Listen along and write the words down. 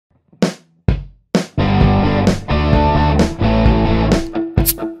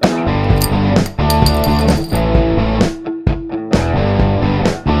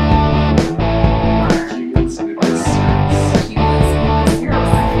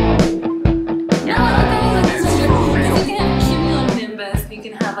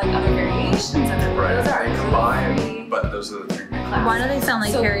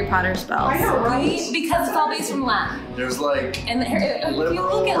Potter spells. I know, right? Because it's all based from Latin. There's like And if you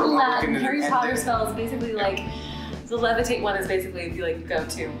look at Latin, Harry Potter ending. spells basically like, the levitate one is basically if you like go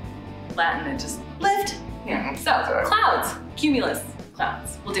to Latin and just lift. Yeah. So, clouds, cumulus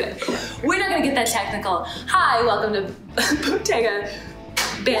clouds, we'll do it. We're not gonna get that technical. Hi, welcome to Bottega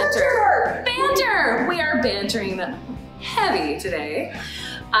Banter. Banter! We are bantering heavy today.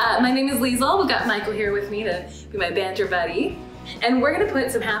 My name is Liesl. We've got Michael here with me to be my banter buddy. And we're gonna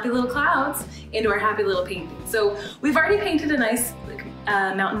put some happy little clouds into our happy little painting. So we've already painted a nice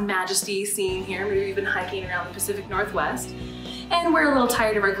mountain majesty scene here. Maybe we've been hiking around the Pacific Northwest. And we're a little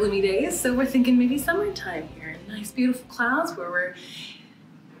tired of our gloomy days, so we're thinking maybe summertime here. Nice beautiful clouds where we're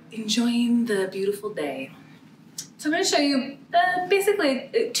enjoying the beautiful day. So I'm gonna show you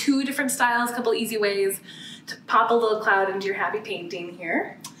basically 2 different styles, a couple easy ways to pop a little cloud into your happy painting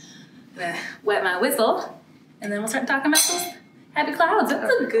here. I'm gonna wet my whistle, and then we'll start talking about those happy clouds.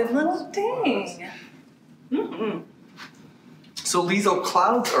 That's a good little thing. Mm-hmm. So Liesl,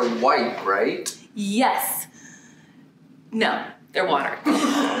 clouds are white, right? Yes. No, they're water.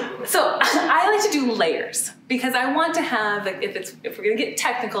 So I like to do layers because I want to have, like, if we're gonna get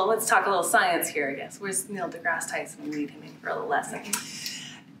technical, let's talk a little science here, I guess. Where's Neil deGrasse Tyson? We need him in for a little lesson.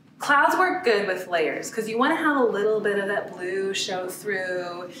 Clouds work good with layers because you want to have a little bit of that blue show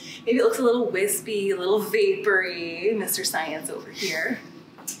through. Maybe it looks a little wispy, a little vapory, Mr. Science over here.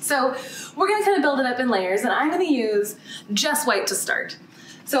 So we're gonna kind of build it up in layers, and I'm gonna use just white to start.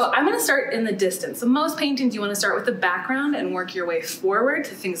 So I'm gonna start in the distance. So most paintings you wanna start with the background and work your way forward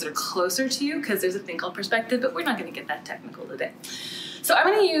to things that are closer to you because there's a thing called perspective, but we're not gonna get that technical today. So I'm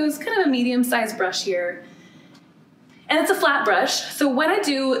gonna use kind of a medium-sized brush here. And it's a flat brush. So when I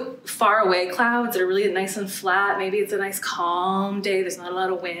do far away clouds that are really nice and flat, maybe it's a nice calm day, there's not a lot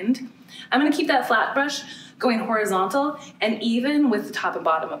of wind, I'm gonna keep that flat brush going horizontal and even with the top and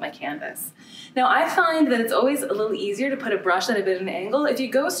bottom of my canvas. Now I find that it's always a little easier to put a brush at a bit of an angle. If you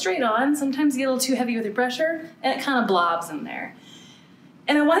go straight on, sometimes you get a little too heavy with your brusher and it kind of blobs in there.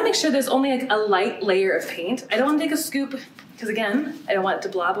 And I wanna make sure there's only like a light layer of paint. I don't wanna take a scoop, because again, I don't want it to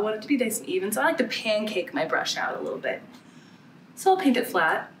blob, I want it to be nice and even, so I like to pancake my brush out a little bit. So I'll paint it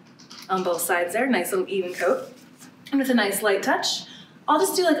flat on both sides there, nice little even coat. And with a nice light touch, I'll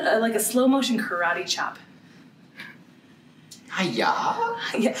just do like a slow motion karate chop. Hiya.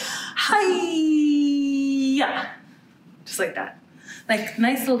 Yeah. Hi-ya. Just like that. Like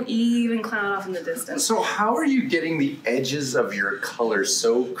nice little even cloud off in the distance. So how are you getting the edges of your colors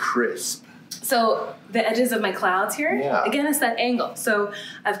so crisp? So the edges of my clouds here, again, it's that angle. So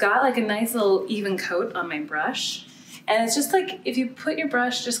I've got like a nice little even coat on my brush. And it's just like, if you put your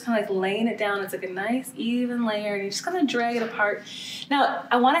brush just kind of like laying it down, it's like a nice even layer and you just kind of drag it apart. Now,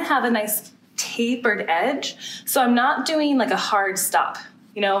 I want to have a nice tapered edge. So I'm not doing like a hard stop.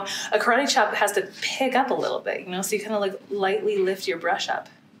 You know, a karate chop has to pick up a little bit, you know, so you kind of like lightly lift your brush up.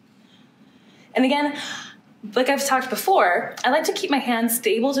 And again, like I've talked before, I like to keep my hand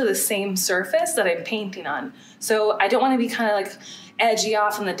stable to the same surface that I'm painting on. So I don't want to be kind of like edgy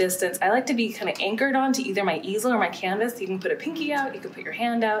off in the distance. I like to be kind of anchored onto either my easel or my canvas. You can put a pinky out, you can put your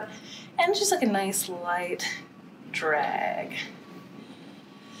hand out, and just like a nice light drag.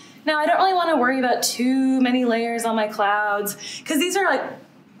 Now I don't really want to worry about too many layers on my clouds because these are like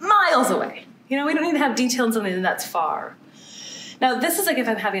miles away. You know, we don't need to have detail in something that's far. Now this is like if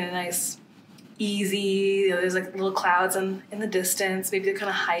I'm having a nice easy, you know, there's like little clouds in the distance, maybe they're kind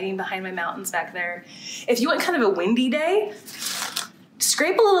of hiding behind my mountains back there. If you want kind of a windy day,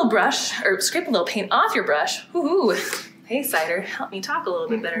 scrape a little brush, or scrape a little paint off your brush. Woohoo! Hey cider, help me talk a little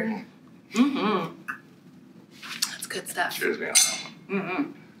bit better. Mm-hmm. That's good stuff. Cheers, man.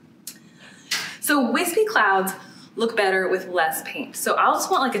 Mm-hmm. So wispy clouds look better with less paint. So I'll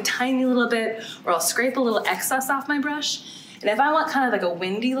just want like a tiny little bit, or I'll scrape a little excess off my brush. And if I want kind of like a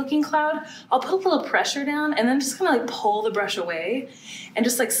windy looking cloud, I'll put a little pressure down and then just kind of like pull the brush away and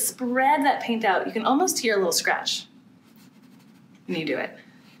just like spread that paint out. You can almost hear a little scratch when you do it.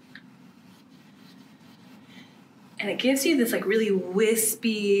 And it gives you this like really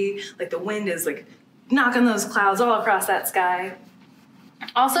wispy, like the wind is like knocking those clouds all across that sky.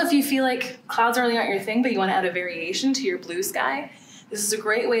 Also, if you feel like clouds really aren't your thing, but you want to add a variation to your blue sky, this is a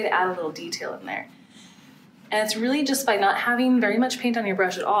great way to add a little detail in there. And it's really just by not having very much paint on your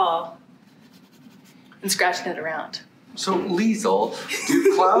brush at all and scratching it around. So Liesl,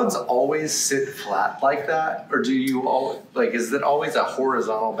 do clouds always sit flat like that? Or do you all, like, is it always a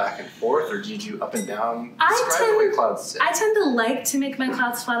horizontal back and forth, or do you do up and down? Describe the way clouds sit. I tend to like to make my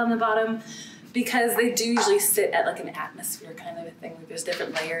clouds flat on the bottom, because they do usually sit at like an atmosphere kind of a thing. Like there's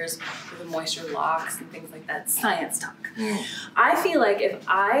different layers where the moisture locks and things like that. Science talk. I feel like if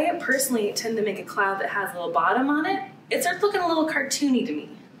I personally tend to make a cloud that has a little bottom on it, it starts looking a little cartoony to me.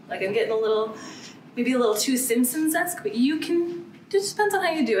 Like I'm getting a little, maybe a little too Simpsons-esque, but you can, it just depends on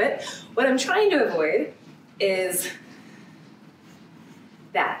how you do it. What I'm trying to avoid is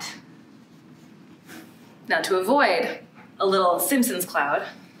that. Now to avoid a little Simpsons cloud,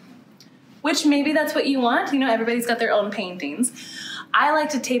 which maybe that's what you want. You know, everybody's got their own paintings. I like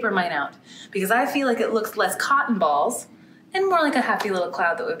to taper mine out because I feel like it looks less cotton balls and more like a happy little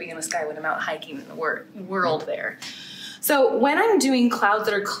cloud that would be in the sky when I'm out hiking in the world there. So when I'm doing clouds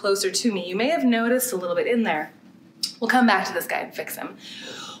that are closer to me, you may have noticed a little bit in there. We'll come back to this guy and fix him.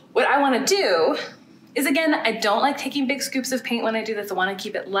 What I want to do is, again, I don't like taking big scoops of paint when I do this. I want to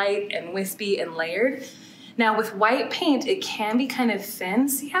keep it light and wispy and layered. Now with white paint, it can be kind of thin.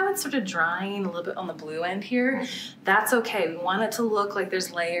 See how it's sort of drying a little bit on the blue end here? That's okay. We want it to look like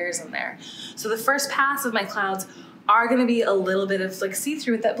there's layers in there. So the first pass of my clouds are going to be a little bit of like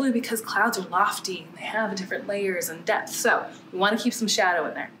see-through with that blue because clouds are lofty and they have different layers and depth. So we want to keep some shadow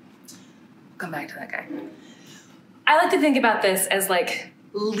in there. Come back to that guy. I like to think about this as like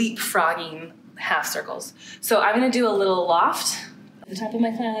leapfrogging half circles. So I'm going to do a little loft at the top of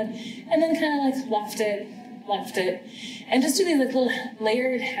my cloud and then kind of like loft it, and just do these like little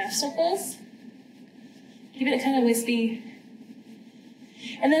layered half circles. Keep it kind of wispy.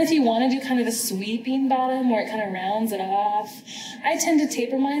 And then if you want to do kind of a sweeping bottom where it kind of rounds it off, I tend to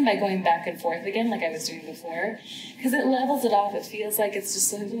taper mine by going back and forth again like I was doing before, because it levels it off. It feels like it's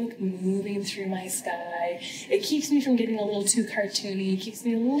just like moving through my sky. It keeps me from getting a little too cartoony. It keeps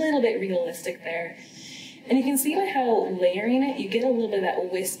me a little bit realistic there. And you can see by how layering it, you get a little bit of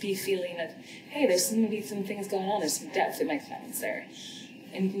that wispy feeling of, hey, there's maybe some things going on. There's some depth in my clouds there.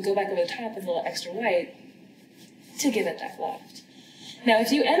 And you can go back over the top with a little extra white to give it that loft. Now,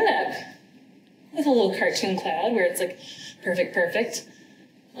 if you end up with a little cartoon cloud where it's like perfect,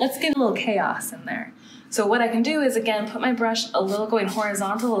 let's get a little chaos in there. So what I can do is, again, put my brush a little going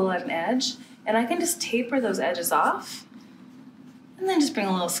horizontal at an edge, and I can just taper those edges off, and then just bring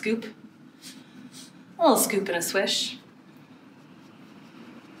a little scoop and a swish.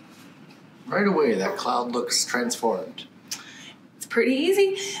 Right away, that cloud looks transformed. Pretty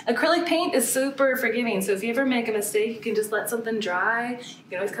easy. Acrylic paint is super forgiving, so if you ever make a mistake, you can just let something dry. You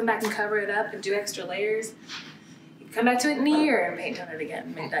can always come back and cover it up and do extra layers. You can come back to it in a year and paint on it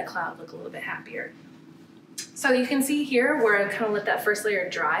again, make that cloud look a little bit happier. So you can see here where I kind of let that first layer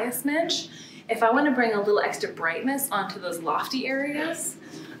dry a smidge. If I want to bring a little extra brightness onto those lofty areas,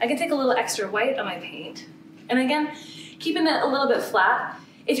 I can take a little extra white on my paint. And again, keeping it a little bit flat.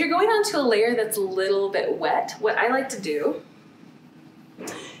 If you're going onto a layer that's a little bit wet, what I like to do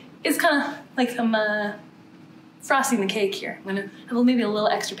is kind of like I'm frosting the cake here. I'm gonna have maybe a little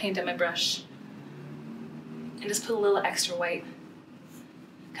extra paint on my brush and just put a little extra white.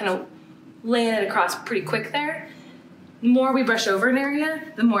 Kind of laying it across pretty quick there. The more we brush over an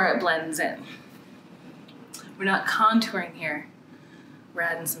area, the more it blends in. We're not contouring here. We're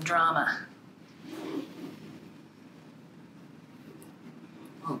adding some drama.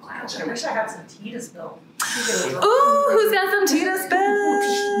 Oh, clouds. I wish I had some tea to spill. Ooh, who's got some tea to spill?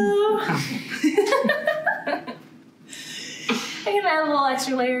 I can add a little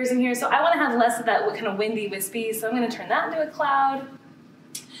extra layers in here. So I want to have less of that kind of windy, wispy. So I'm going to turn that into a cloud.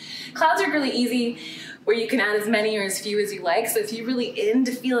 Clouds are really easy where you can add as many or as few as you like. So if you're really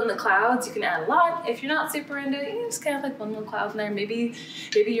into feeling the clouds, you can add a lot. If you're not super into it, you can just kind of like one little cloud in there. Maybe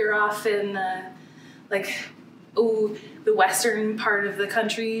you're off in the western part of the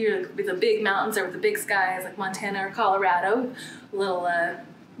country, or with the big mountains or with the big skies, like Montana or Colorado. A little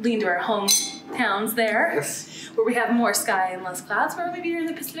lean to our hometowns there, Yes. where we have more sky and less clouds, or maybe you're in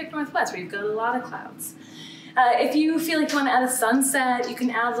the Pacific Northwest where you've got a lot of clouds. If you feel like you want to add a sunset, you can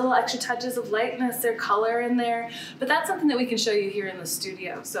add little extra touches of lightness or color in there, but that's something that we can show you here in the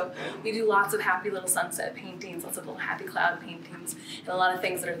studio. So we do lots of happy little sunset paintings, lots of little happy cloud paintings, and a lot of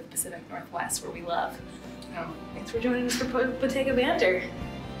things that are in the Pacific Northwest where we love. Thanks for joining us for Bottega Banter.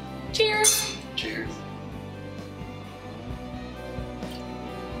 Cheers! Cheers.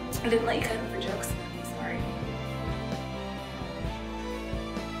 I didn't let you cut in for jokes.